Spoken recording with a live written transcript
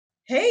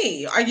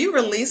Hey, are you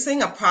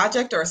releasing a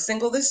project or a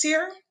single this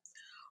year?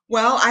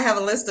 Well, I have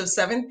a list of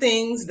 7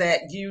 things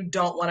that you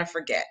don't want to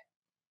forget.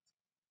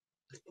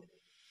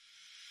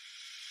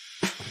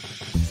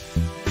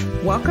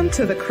 Welcome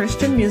to the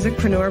Christian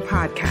Musicpreneur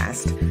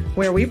Podcast,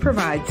 where we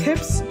provide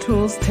tips,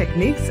 tools,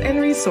 techniques, and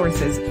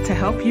resources to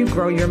help you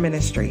grow your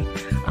ministry.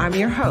 I'm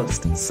your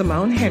host,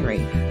 Simone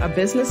Henry, a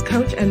business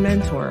coach and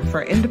mentor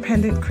for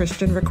independent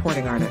Christian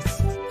recording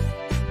artists.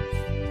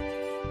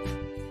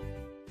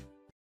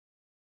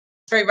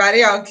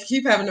 Everybody, I'll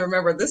keep having to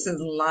remember this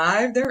is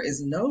live. There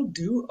is no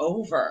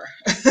do-over.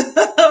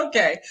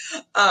 Okay.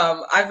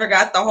 I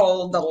forgot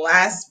the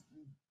last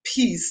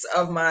piece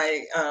of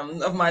my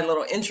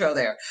little intro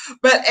there.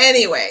 But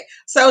anyway,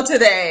 so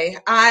today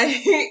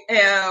I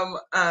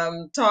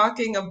am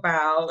talking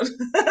about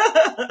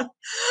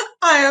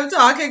I am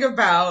talking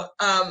about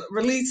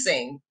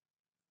releasing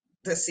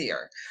this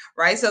year,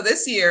 right? So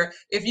this year,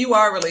 if you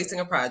are releasing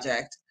a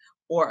project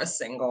or a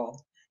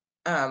single,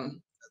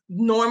 um,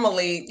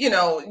 normally,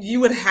 you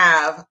would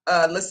have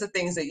a list of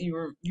things that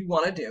you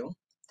want to do,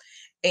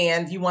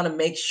 and you want to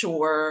make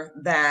sure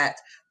that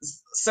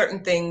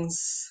certain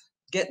things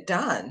get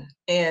done,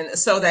 and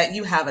so that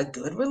you have a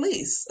good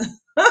release.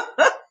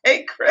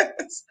 Hey,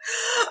 Chris.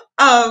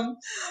 Um,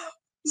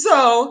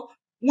 so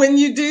when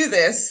you do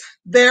this,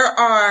 there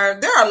are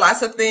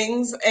lots of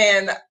things,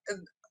 and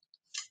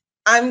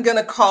I'm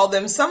gonna call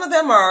them. Some of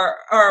them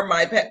are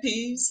my pet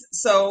peeves.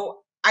 So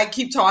I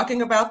keep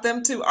talking about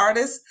them to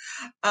artists.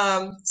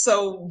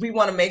 So we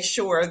want to make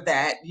sure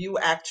that you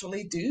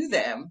actually do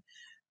them.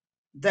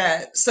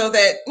 That so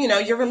that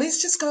your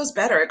release just goes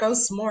better. It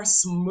goes more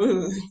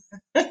smooth.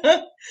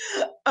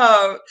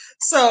 um,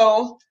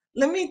 so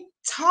let me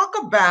talk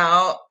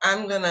about.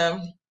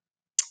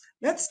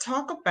 Let's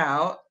talk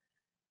about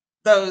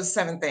those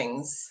 7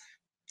 things,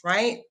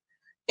 right?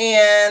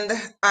 And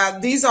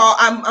these all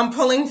I'm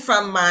pulling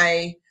from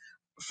my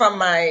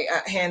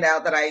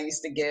handout that I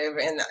used to give,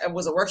 and it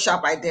was a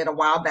workshop I did a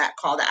while back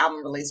called the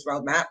Album Release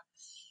Roadmap.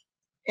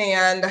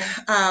 And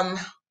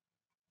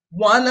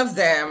one of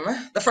them,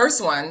 the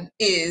first one,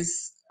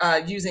 is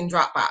using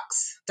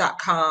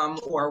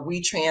Dropbox.com or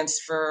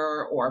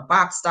WeTransfer or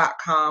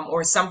Box.com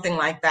or something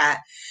like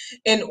that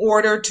in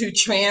order to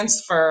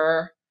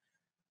transfer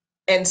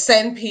and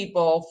send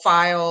people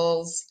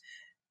files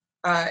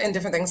and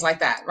different things like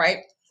that, right?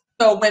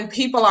 So when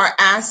people are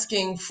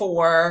asking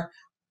for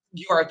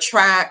your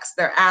tracks,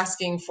 they're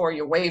asking for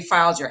your WAV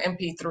files, your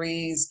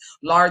MP3s,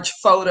 large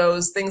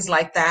photos, things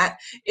like that,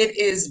 it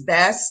is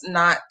best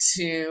not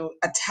to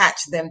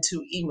attach them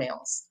to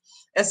emails,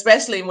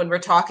 especially when we're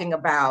talking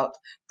about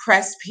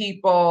press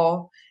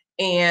people.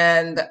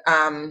 And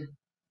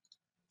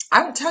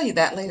I will tell you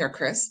that later,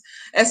 Chris,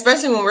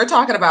 especially when we're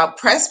talking about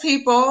press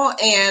people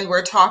and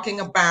we're talking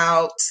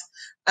about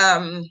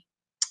um,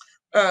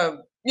 uh,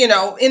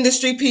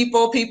 industry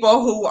people,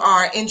 people who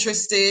are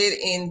interested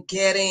in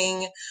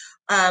getting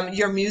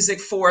your music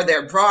for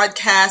their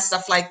broadcast,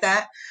 stuff like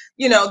that.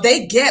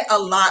 They get a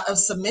lot of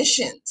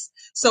submissions.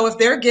 So if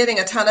they're getting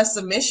a ton of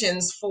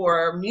submissions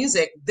for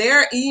music,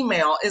 their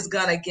email is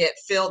going to get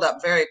filled up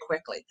very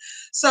quickly.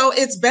 So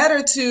it's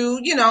better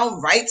to,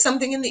 write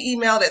something in the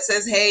email that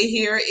says, hey,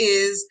 here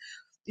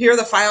are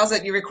the files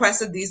that you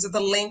requested. These are the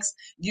links.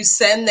 You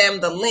send them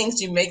the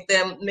links. You make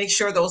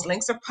sure those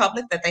links are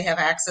public, that they have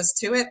access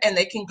to it, and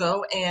they can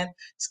go and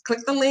just click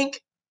the link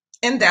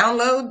and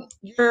download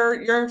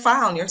your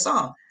file and your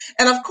song.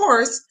 And of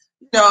course,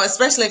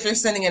 especially if you're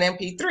sending an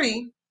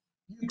MP3,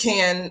 you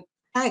can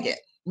tag it.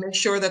 Make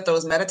sure that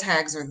those meta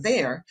tags are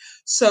there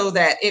so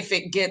that if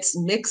it gets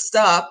mixed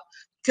up,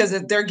 because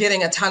if they're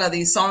getting a ton of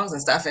these songs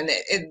and stuff, and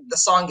the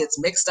song gets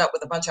mixed up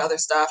with a bunch of other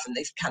stuff, and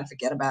they kind of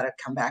forget about it,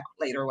 come back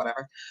later or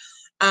whatever,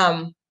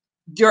 um,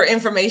 your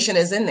information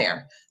is in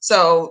there.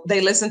 So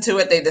they listen to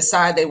it, they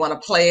decide they want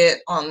to play it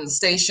on the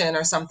station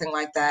or something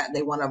like that, and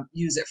they want to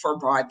use it for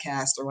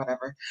broadcast or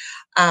whatever,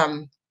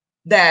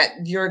 that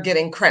you're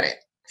getting credit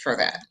for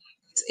that.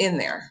 It's in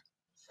there.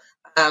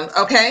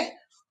 Okay.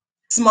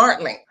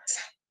 Smart links.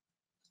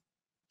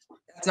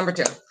 That's number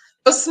 2.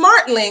 So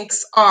smart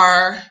links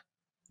are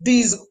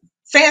these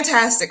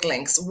fantastic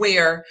links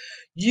where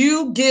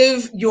you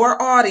give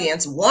your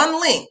audience one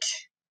link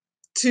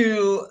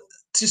to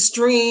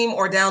stream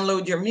or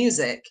download your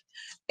music.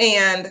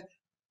 And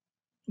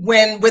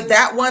with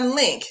that one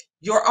link,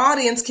 your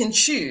audience can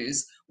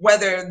choose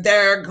whether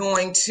they're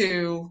going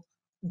to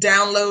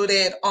download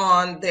it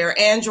on their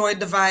Android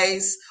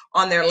device,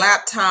 on their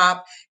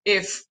laptop,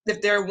 if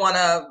they want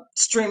to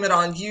stream it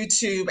on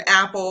YouTube,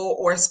 Apple,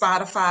 or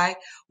Spotify,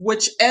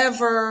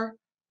 whichever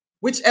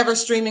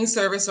streaming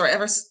service or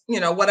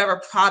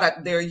whatever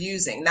product they're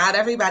using. Not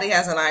everybody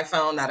has an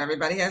iPhone, not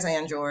everybody has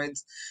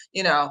Androids,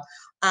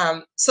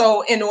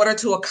 so in order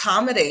to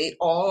accommodate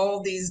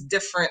all these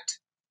different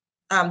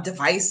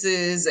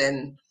devices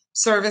and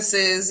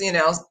services,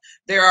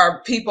 there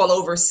are people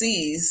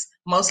overseas,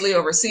 mostly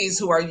overseas,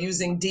 who are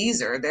using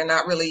Deezer. They're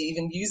not really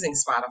even using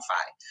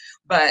Spotify.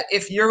 But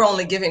if you're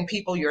only giving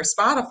people your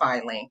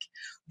Spotify link,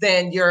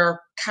 then you're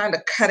kind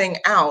of cutting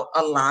out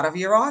a lot of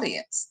your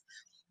audience.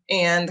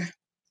 And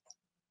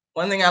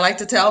one thing I like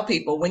to tell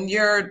people, when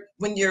you're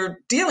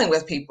dealing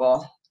with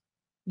people,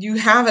 you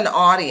have an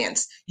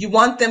audience. You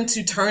want them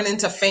to turn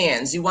into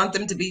fans. You want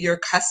them to be your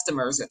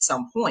customers at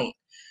some point.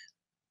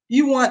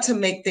 You want to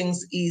make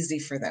things easy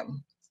for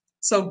them.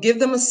 So give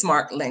them a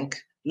smart link.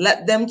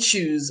 Let them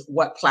choose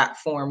what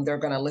platform they're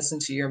going to listen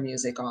to your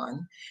music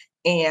on.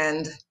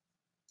 And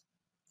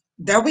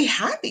they'll be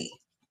happy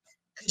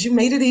because you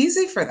made it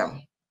easy for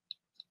them.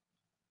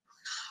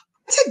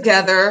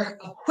 Together,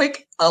 a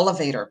quick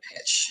elevator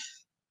pitch.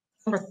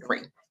 Number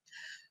 3.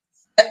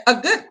 A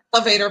good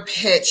elevator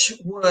pitch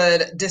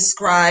would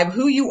describe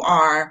who you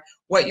are,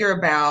 what you're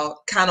about,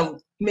 kind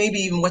of maybe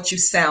even what you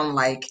sound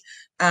like.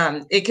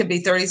 It could be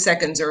 30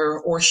 seconds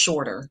or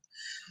shorter,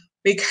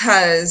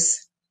 because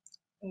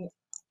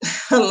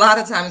a lot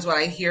of times what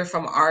I hear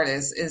from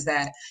artists is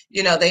that,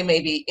 they may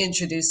be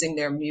introducing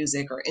their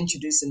music or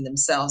introducing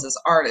themselves as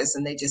artists,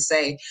 and they just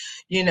say,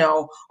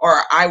 or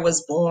I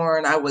was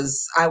born, I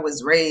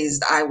was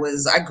raised, I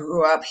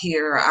grew up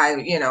here,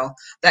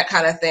 that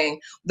kind of thing.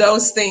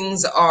 Those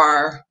things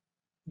are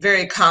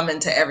very common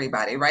to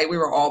everybody, right? We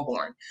were all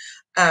born.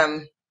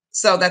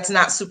 So that's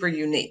not super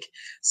unique.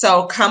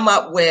 So come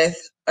up with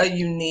a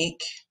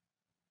unique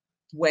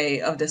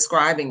way of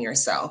describing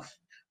yourself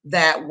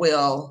that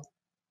will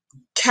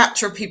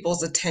capture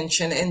people's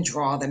attention and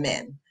draw them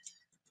in.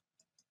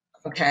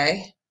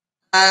 Okay.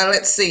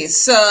 Let's see.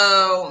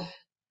 So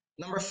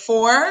number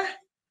 4,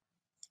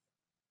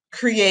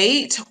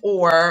 create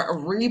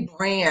or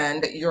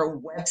rebrand your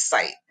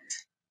website.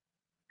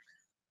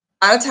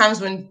 A lot of times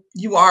when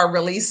you are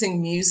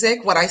releasing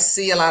music, what I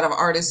see a lot of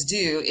artists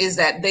do is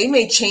that they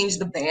may change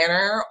the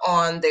banner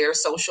on their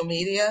social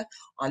media,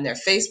 on their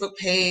Facebook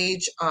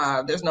page.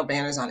 There's no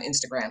banners on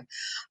Instagram,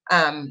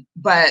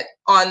 but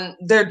on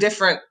their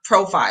different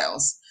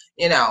profiles,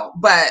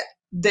 but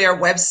their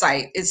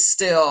website is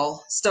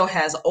still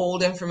has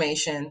old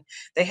information.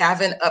 They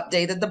haven't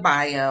updated the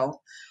bio.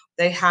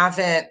 They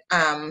haven't,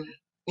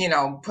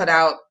 put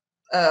out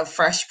a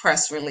fresh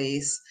press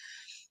release.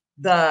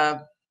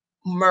 The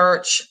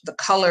merch, the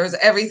colors,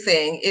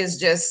 everything is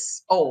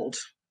just old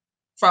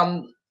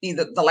from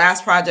either the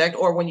last project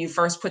or when you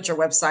first put your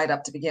website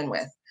up to begin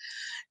with.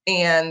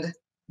 And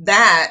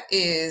that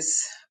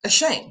is a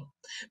shame,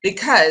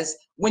 because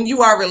when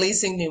you are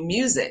releasing new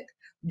music,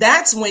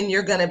 that's when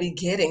you're going to be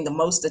getting the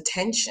most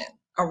attention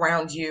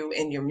around you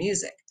and your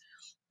music.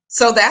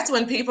 So that's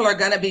when people are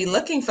going to be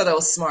looking for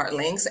those smart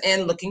links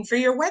and looking for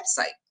your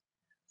website.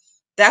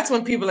 That's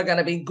when people are going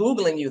to be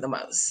Googling you the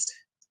most.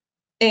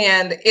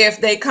 And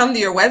if they come to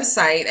your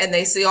website and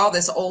they see all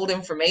this old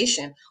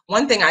information,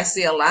 one thing I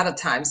see a lot of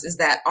times is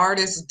that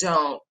artists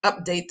don't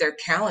update their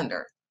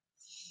calendar.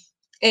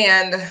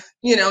 And,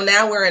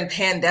 now we're in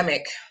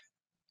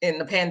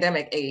the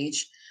pandemic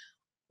age,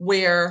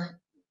 where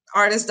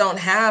artists don't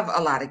have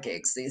a lot of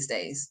gigs these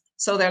days.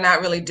 So they're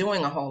not really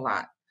doing a whole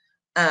lot.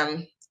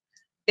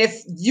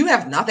 If you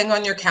have nothing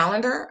on your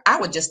calendar, I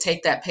would just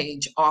take that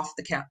page off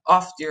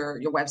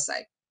your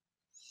website,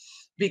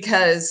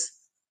 because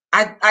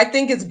I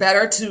think it's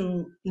better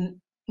to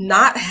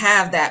not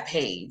have that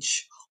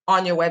page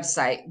on your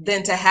website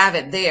than to have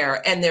it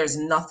there and there's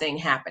nothing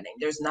happening.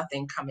 There's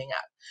nothing coming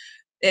up.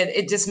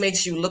 It just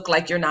makes you look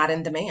like you're not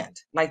in demand,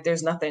 like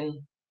there's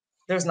nothing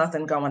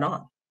going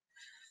on.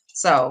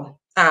 So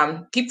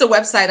keep the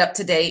website up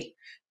to date.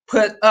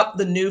 Put up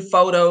the new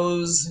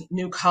photos,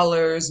 new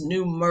colors,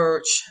 new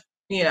merch,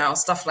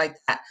 stuff like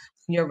that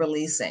you're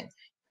releasing.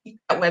 Keep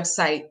that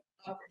website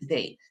up to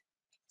date.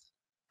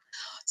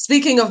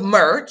 Speaking of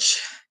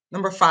merch,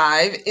 number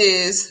 5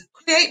 is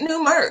create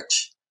new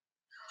merch.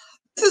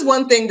 This is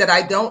one thing that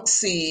I don't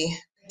see,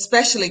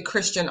 especially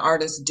Christian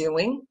artists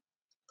doing.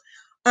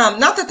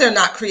 Not that they're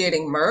not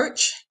creating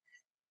merch.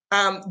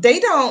 They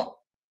don't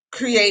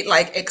create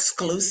like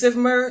exclusive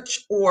merch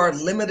or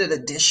limited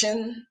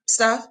edition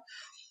stuff.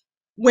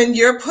 When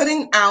you're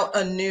putting out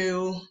a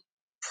new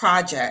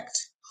project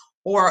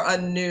or a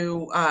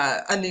new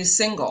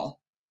single,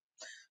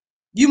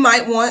 you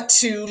might want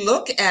to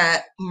look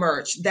at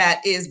merch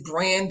that is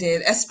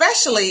branded,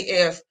 especially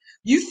if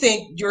you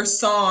think your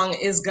song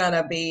is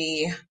gonna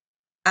be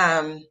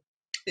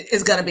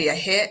a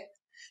hit.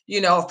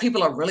 If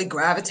people are really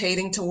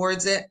gravitating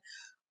towards it,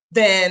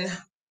 then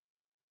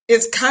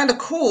it's kind of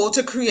cool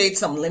to create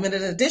some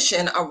limited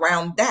edition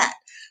around that.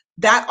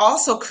 That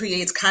also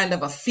creates kind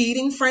of a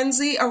feeding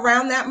frenzy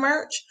around that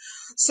merch.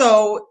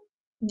 So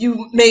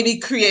you maybe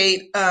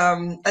create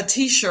a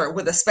t-shirt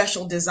with a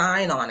special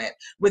design on it,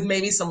 with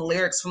maybe some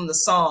lyrics from the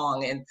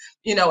song and,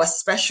 a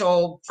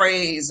special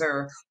phrase,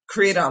 or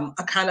create a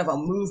kind of a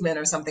movement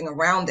or something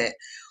around it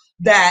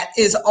that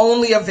is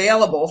only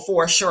available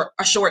for a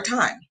short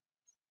time,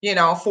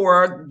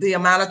 for the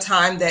amount of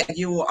time that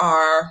you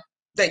are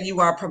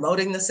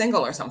promoting the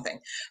single or something,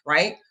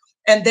 right?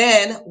 And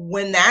then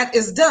when that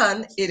is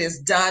done, it is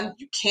done.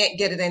 You can't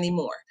get it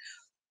anymore.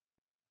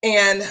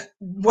 And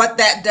what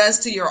that does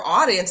to your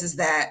audience is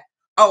that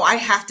oh, I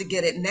have to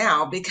get it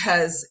now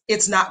because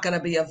it's not going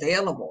to be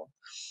available.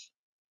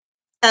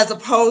 As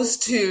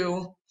opposed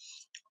to,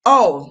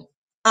 oh,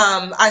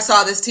 I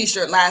saw this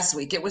T-shirt last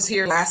week. It was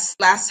here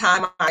last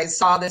time I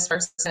saw this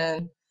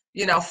person,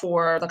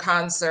 for the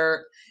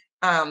concert.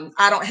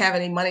 I don't have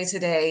any money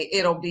today.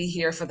 It'll be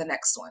here for the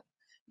next one.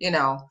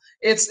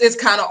 It's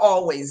kind of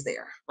always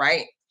there,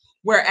 right?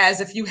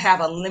 Whereas if you have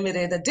a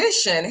limited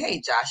edition,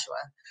 hey Joshua,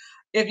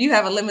 if you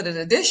have a limited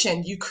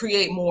edition, you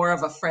create more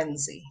of a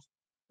frenzy,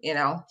 you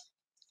know.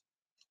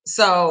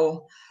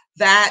 So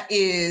that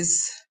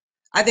is,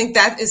 I think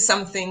that is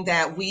something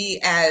that we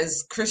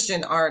as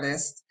Christian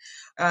artists,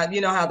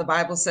 you know how the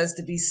Bible says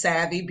to be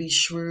savvy, be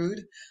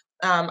shrewd.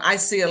 I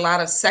see a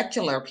lot of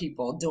secular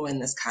people doing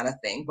this kind of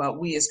thing, but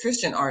we as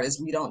Christian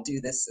artists, we don't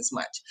do this as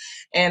much.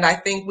 And I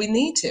think we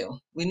need to.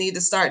 We need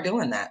to start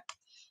doing that.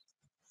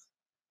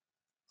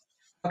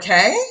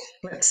 Okay,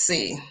 let's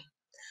see.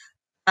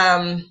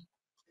 Um,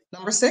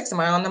 number six,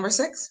 am I on number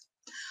six?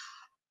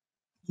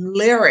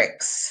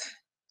 Lyrics.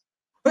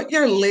 Put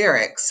your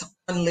lyrics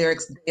on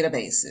lyrics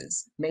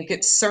databases. Make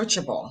it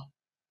searchable.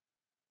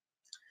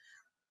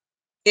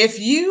 If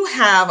you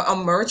have a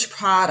merch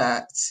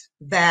product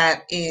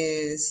that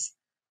is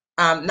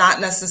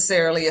not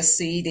necessarily a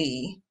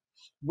CD,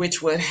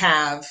 which would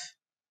have,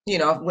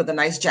 with a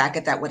nice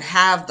jacket that would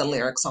have the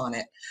lyrics on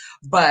it,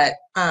 but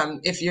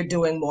if you're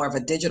doing more of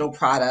a digital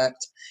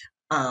product,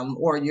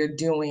 or you're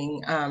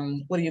doing,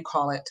 what do you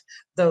call it?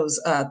 Those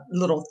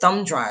little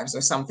thumb drives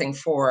or something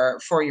for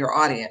your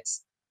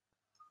audience.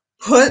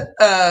 Put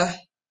a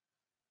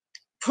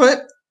put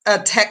a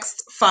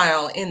text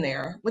file in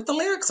there with the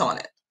lyrics on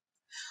it.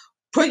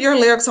 Put your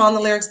lyrics on the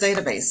lyrics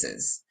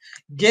databases.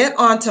 Get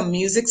onto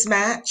Music's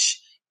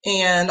Match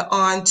and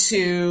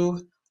onto,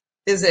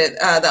 is it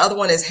the other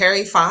one is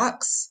Harry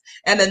Fox,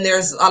 and then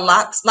there's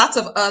lots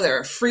of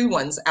other free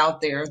ones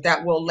out there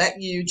that will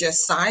let you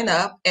just sign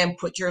up and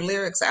put your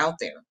lyrics out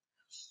there.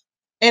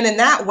 And in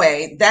that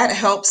way, that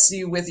helps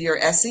you with your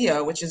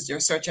SEO, which is your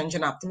search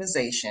engine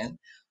optimization.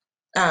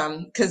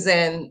 Because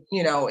then,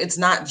 it's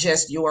not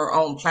just your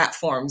own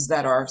platforms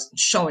that are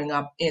showing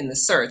up in the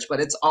search,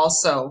 but it's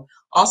also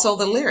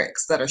the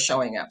lyrics that are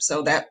showing up.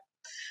 So that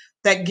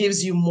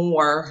gives you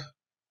more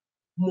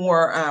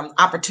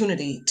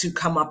opportunity to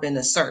come up in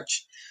the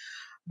search.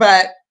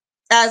 But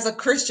as a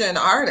Christian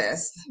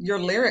artist, your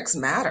lyrics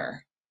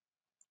matter.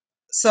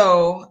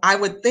 So I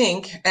would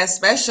think,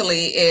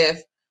 especially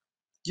if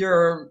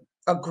you're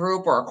a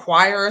group or a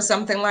choir or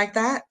something like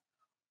that,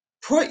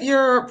 put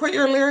your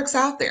lyrics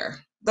out there.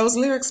 Those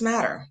lyrics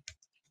matter.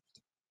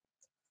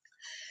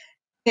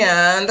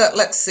 And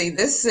let's see,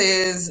 this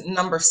is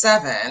number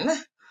 7.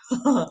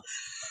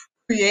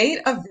 Create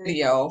a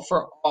video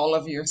for all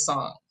of your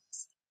songs.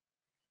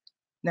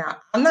 Now,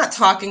 I'm not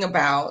talking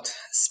about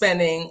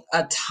spending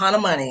a ton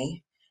of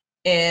money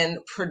in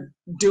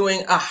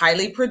doing a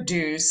highly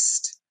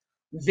produced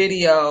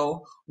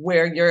video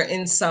where you're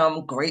in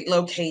some great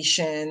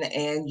location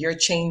and you're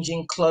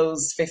changing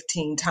clothes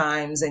 15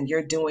 times and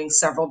you're doing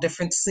several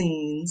different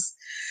scenes.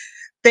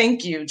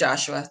 Thank you,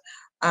 Joshua,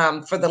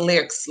 for the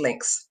lyrics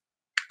links.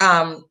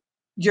 Um,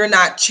 you're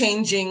not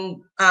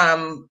changing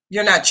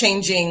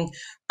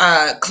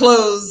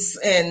clothes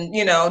and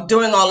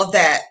doing all of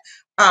that,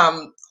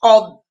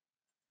 all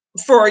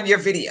for your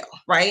video,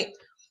 right?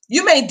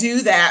 You may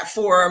do that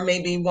for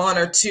maybe one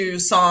or two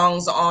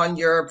songs on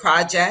your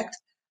project,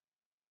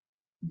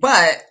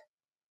 but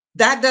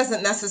that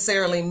doesn't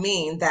necessarily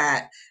mean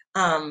that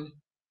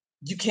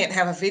you can't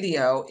have a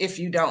video if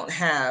you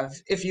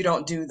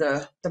don't do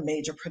the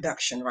major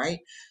production, right?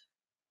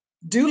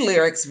 Do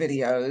lyrics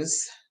videos,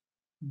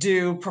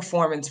 do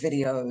performance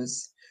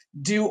videos,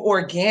 do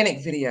organic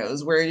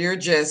videos where you're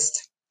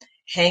just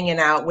hanging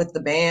out with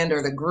the band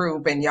or the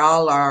group and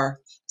y'all are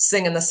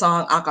singing the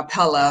song a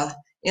cappella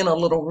in a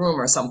little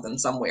room or something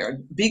somewhere.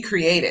 Be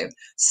creative.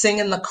 Sing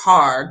in the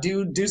car.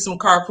 Do some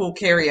carpool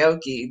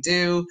karaoke.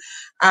 Do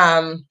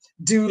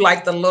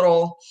like the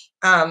little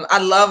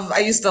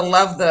I used to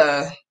love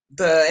the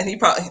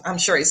and I'm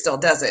sure he still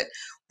does it,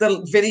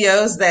 the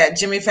videos that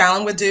Jimmy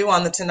Fallon would do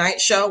on the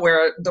Tonight Show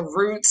where the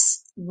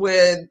Roots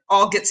would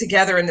all get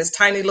together in this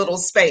tiny little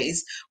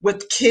space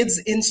with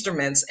kids'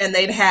 instruments, and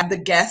they'd have the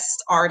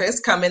guest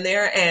artists come in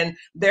there and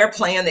they're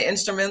playing the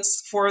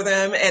instruments for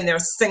them and they're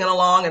singing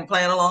along and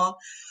playing along.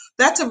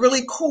 That's a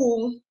really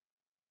cool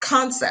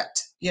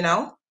concept,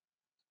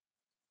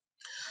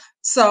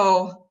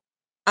 So,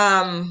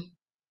 um,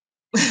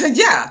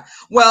 yeah.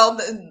 Well,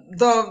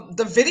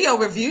 the video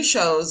review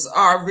shows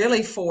are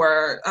really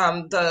for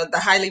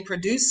the highly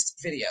produced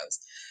videos,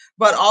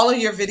 but all of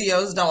your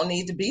videos don't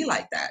need to be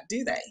like that,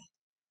 do they?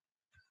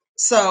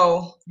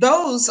 So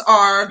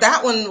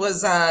that one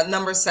was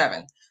number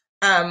 7.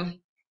 Um,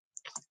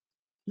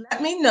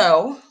 let me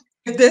know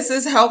if this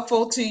is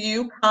helpful to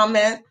you.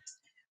 Comment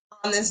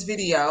on this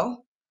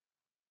video.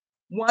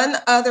 One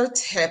other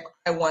tip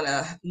I want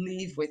to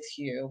leave with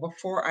you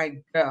before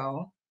I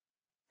go,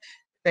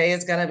 today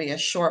is going to be a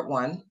short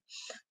one,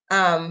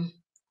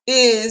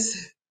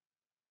 is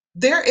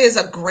There is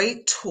a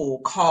great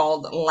tool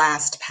called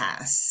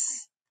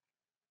LastPass.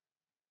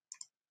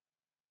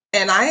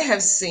 And I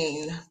have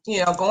seen,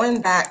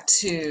 going back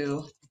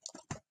to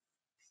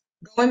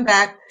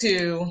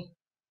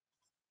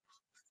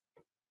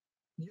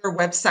your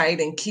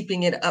website and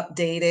keeping it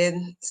updated,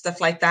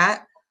 stuff like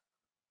that.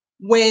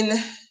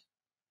 When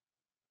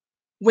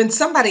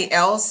somebody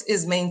else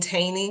is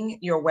maintaining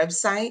your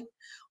website,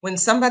 when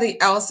somebody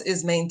else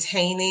is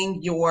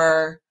maintaining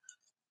your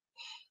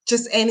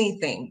just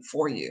anything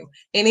for you,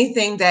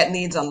 anything that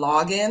needs a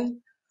login,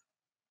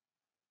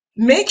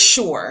 make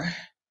sure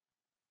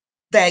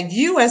that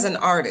you as an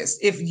artist,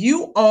 if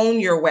you own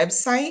your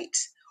website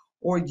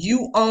or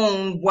you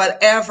own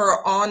whatever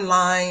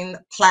online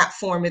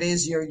platform it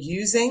is you're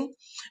using,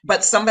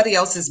 but somebody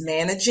else is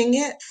managing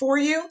it for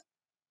you,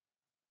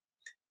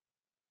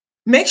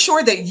 make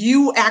sure that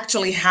you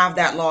actually have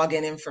that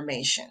login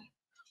information.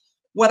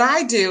 What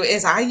I do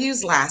is I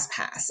use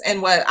LastPass,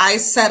 and what I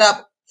set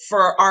up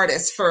for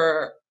artists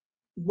for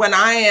when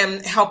I am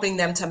helping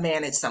them to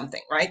manage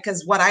something, right?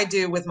 Because what I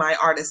do with my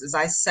artists is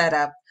I set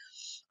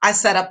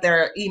up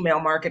their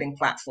email marketing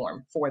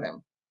platform for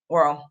them.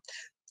 Well,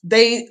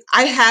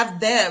 I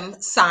have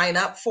them sign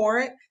up for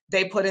it.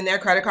 They put in their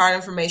credit card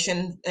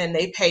information and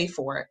they pay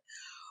for it.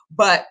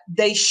 But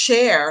they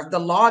share the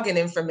login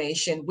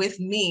information with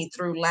me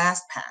through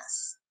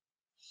LastPass.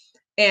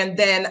 And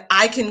then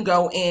I can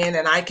go in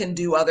and I can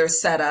do other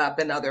setup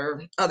and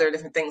other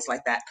different things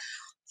like that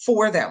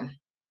for them.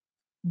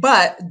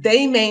 But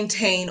they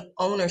maintain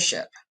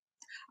ownership.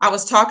 I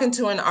was talking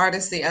to an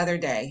artist the other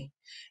day,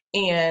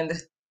 and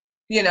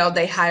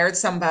they hired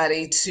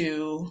somebody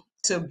to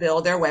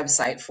build their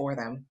website for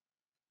them.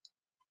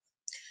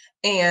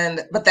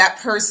 But that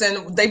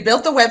person, they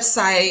built the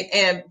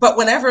website, but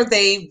whenever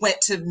they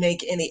went to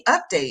make any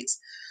updates,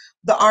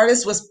 the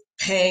artist was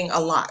paying a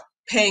lot,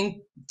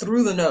 paying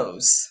through the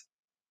nose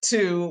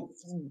to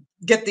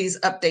get these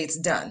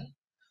updates done.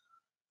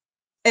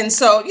 And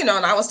so, and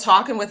I was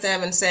talking with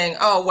them and saying,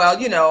 oh, well,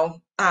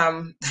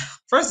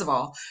 first of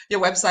all, your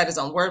website is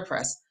on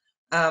WordPress.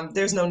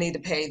 There's no need to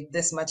pay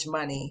this much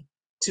money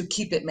to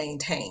keep it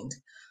maintained.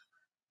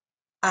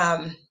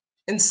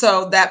 And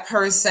so that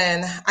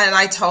person, and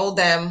I told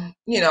them,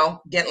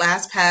 get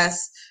LastPass,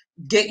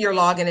 get your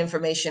login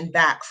information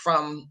back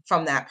from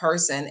that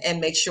person and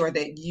make sure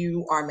that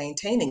you are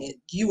maintaining it.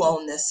 You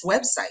own this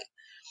website.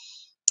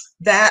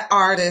 That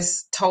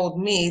artist told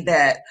me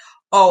that,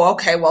 oh,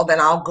 okay, well then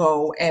I'll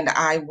go and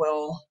I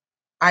will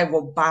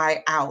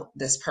buy out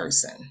this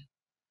person,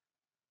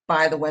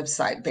 buy the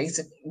website.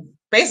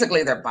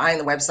 Basically they're buying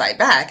the website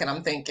back. And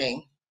I'm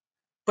thinking,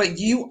 but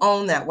you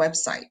own that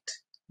website.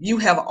 You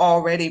have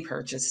already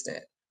purchased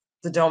it.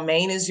 The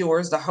domain is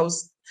yours, the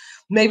host,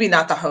 maybe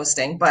not the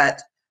hosting,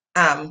 but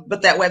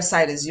that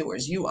website is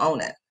yours. You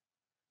own it.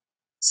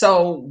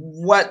 So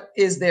what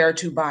is there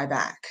to buy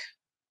back?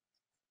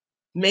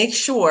 Make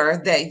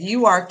sure that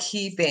you are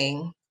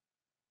keeping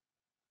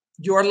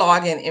your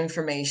login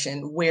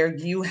information where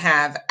you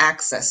have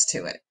access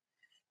to it.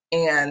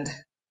 And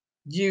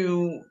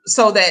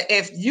so that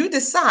if you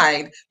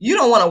decide you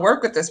don't want to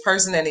work with this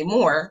person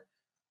anymore,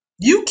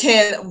 you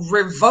can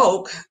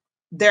revoke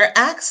their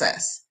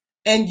access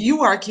and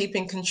you are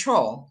keeping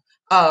control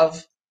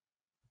of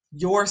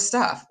your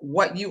stuff,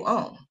 what you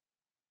own,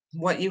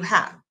 what you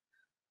have.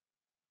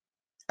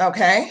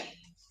 Okay.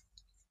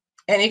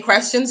 Any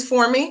questions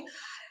for me?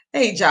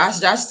 Hey, Josh.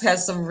 Josh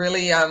has some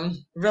really,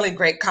 really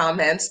great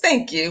comments.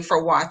 Thank you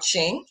for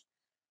watching.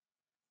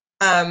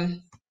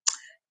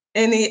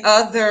 Any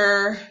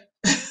other,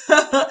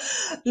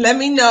 let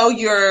me know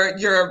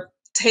your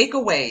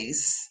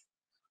takeaways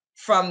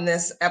from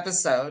this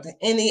episode.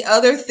 Any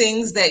other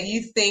things that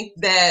you think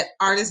that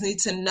artists need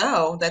to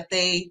know that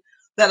they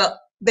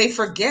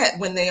forget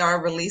when they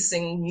are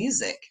releasing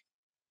music?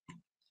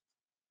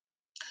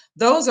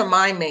 Those are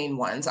my main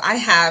ones. I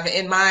have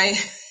in my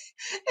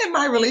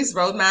release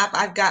roadmap,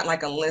 I've got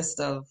like a list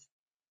of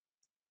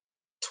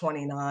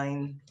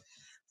 29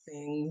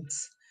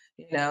 things.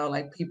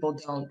 Like people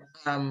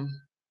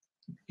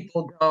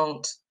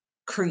don't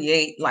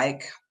create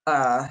like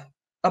a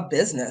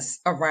business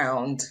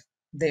around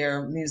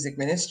their music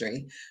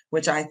ministry,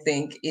 which I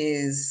think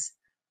is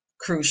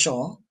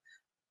crucial,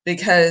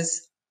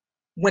 because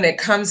when it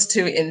comes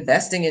to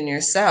investing in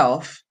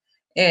yourself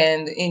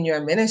and in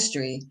your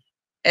ministry,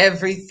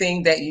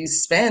 everything that you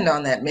spend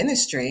on that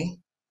ministry,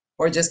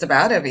 or just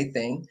about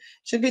everything,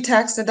 should be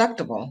tax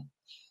deductible.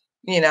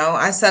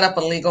 I set up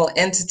a legal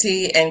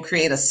entity and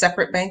create a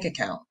separate bank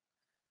account,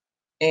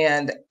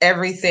 and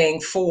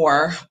everything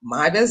for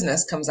my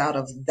business comes out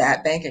of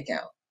that bank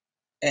account.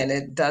 And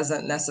it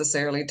doesn't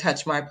necessarily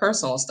touch my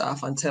personal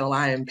stuff until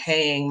I am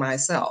paying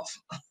myself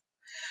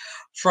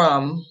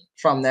from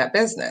that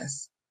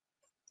business.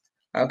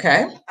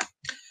 Okay.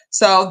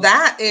 So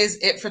that is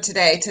it for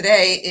today.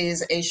 Today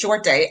is a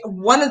short day.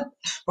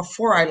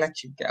 Before I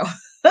let you go,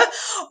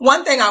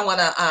 one thing I want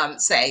to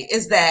say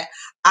is that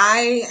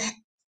I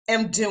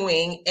am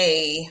doing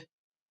a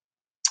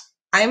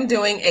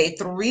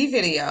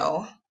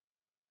 3-video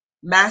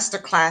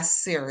masterclass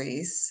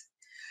series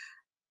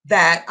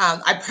that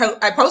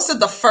I posted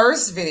the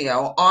first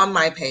video on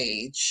my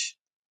page,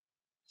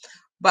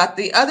 but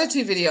the other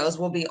two videos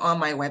will be on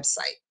my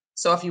website.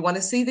 So if you want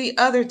to see the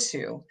other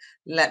two,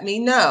 let me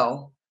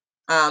know.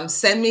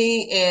 Send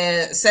me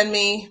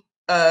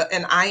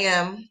an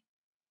IM,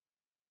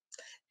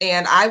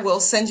 and I will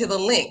send you the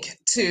link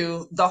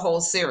to the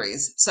whole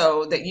series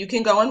so that you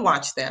can go and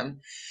watch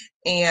them,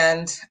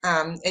 and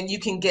you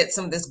can get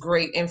some of this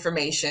great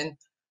information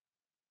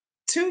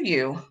to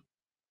you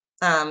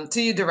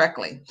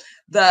directly.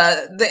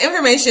 The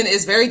information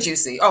is very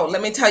juicy. Oh,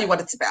 let me tell you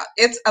what it's about.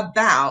 It's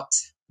about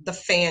the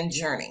fan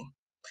journey.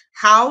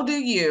 How do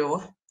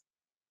you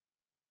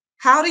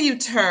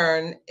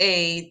turn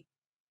a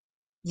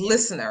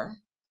listener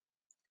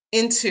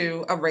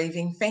into a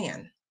raving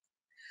fan?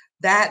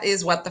 That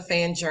is what the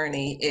fan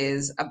journey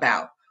is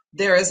about.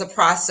 There is a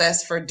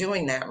process for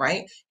doing that,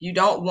 right? You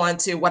don't want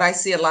to, what I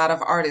see a lot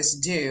of artists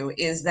do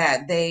is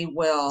that they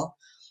will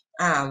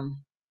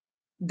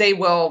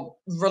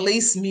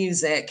release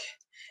music,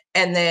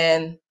 and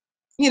then,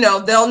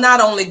 they'll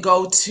not only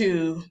go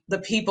to the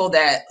people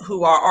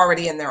who are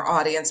already in their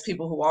audience,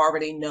 people who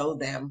already know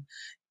them,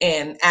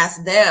 and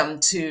ask them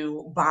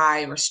to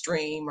buy or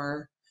stream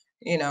or,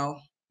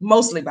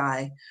 mostly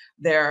buy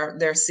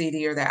their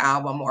CD or their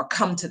album or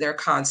come to their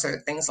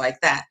concert, things like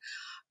that.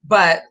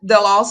 But they'll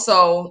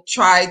also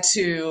try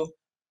to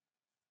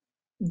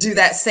do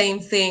that same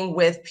thing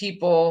with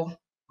people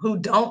who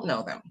don't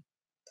know them.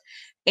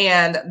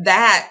 And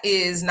that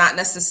is not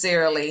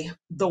necessarily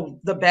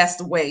the best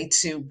way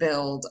to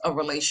build a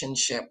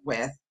relationship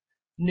with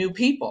new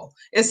people.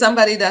 If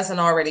somebody doesn't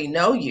already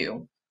know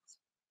you,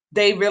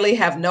 they really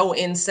have no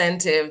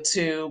incentive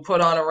to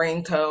put on a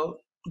raincoat,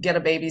 get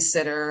a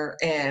babysitter,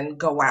 and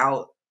go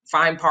out,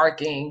 find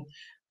parking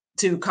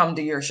to come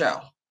to your show,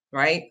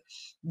 right?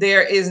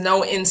 There is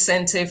no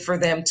incentive for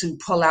them to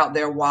pull out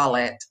their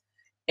wallet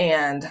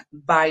and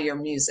buy your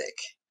music.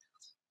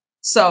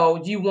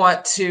 So you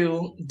want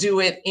to do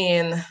it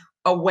in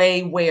a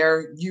way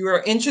where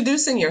you're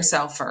introducing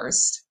yourself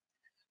first.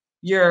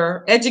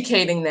 You're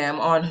educating them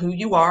on who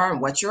you are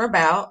and what you're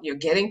about. You're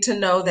getting to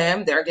know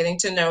them. They're getting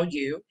to know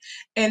you.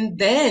 And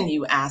then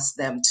you ask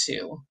them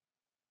to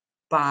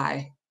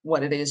buy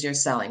what it is you're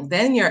selling.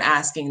 Then you're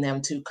asking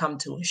them to come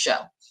to a show,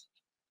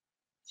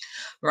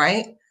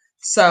 right?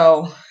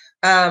 So,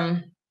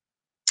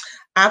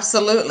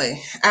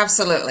 absolutely.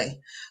 Absolutely.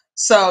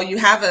 So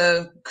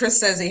Chris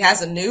says he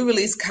has a new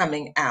release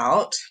coming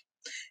out,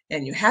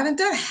 and you haven't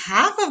done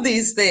half of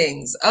these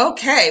things.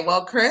 Okay,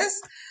 well,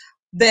 Chris,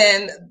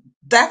 then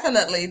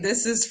definitely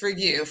this is for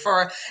you.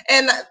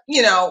 And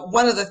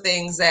one of the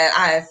things that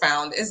I have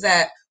found is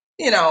that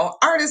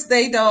artists,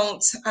 they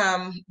don't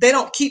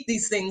keep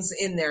these things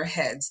in their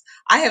heads.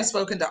 I have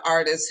spoken to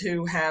artists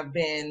who have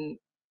been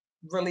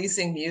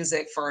releasing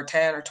music for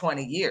 10 or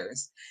 20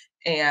 years,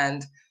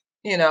 and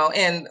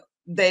and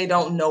they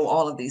don't know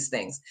all of these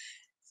things.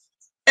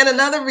 And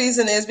another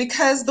reason is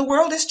because the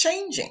world is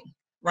changing,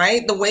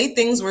 right? The way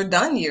things were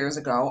done years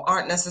ago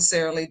aren't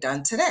necessarily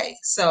done today.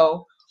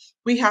 So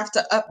we have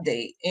to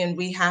update, and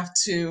we have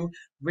to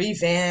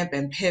revamp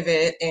and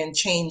pivot and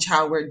change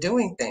how we're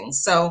doing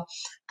things. So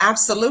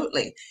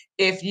absolutely,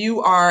 if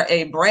you are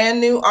a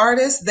brand new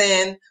artist,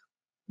 then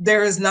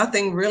there is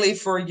nothing really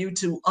for you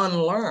to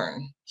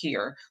unlearn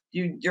here.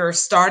 You're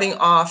starting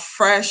off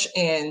fresh,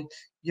 and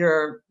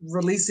you're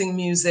releasing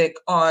music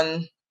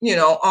on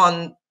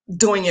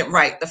doing it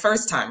right the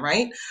first time,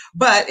 right?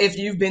 But if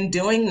you've been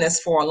doing this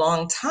for a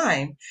long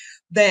time,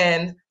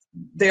 then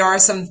there are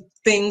some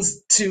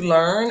things to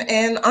learn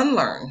and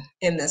unlearn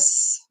in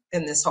this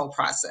whole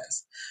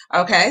process.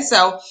 Okay,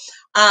 so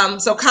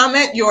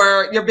comment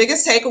your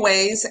biggest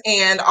takeaways,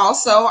 and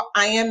also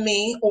I am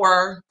me,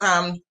 or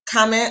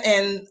comment,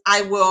 and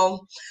I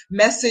will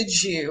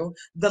message you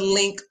the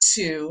link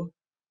to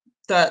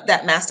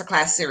that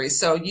masterclass series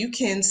so you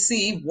can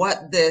see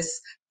what this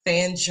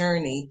fan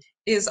journey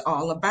is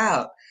all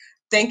about.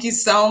 Thank you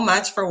so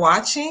much for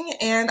watching,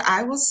 and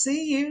I will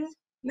see you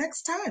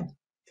next time.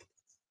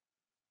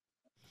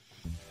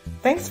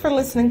 Thanks for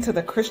listening to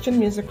the Christian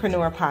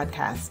Musicpreneur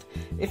podcast.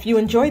 If you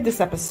enjoyed this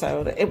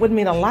episode, it would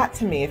mean a lot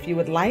to me if you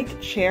would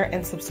like, share,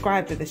 and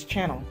subscribe to this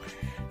channel.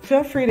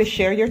 Feel free to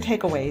share your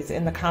takeaways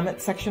in the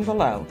comment section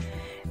below,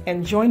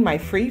 and join my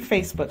free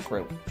Facebook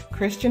group,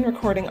 Christian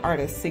Recording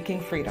Artists Seeking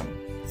Freedom.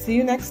 See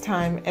you next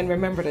time, and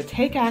remember to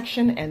take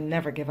action and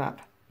never give up.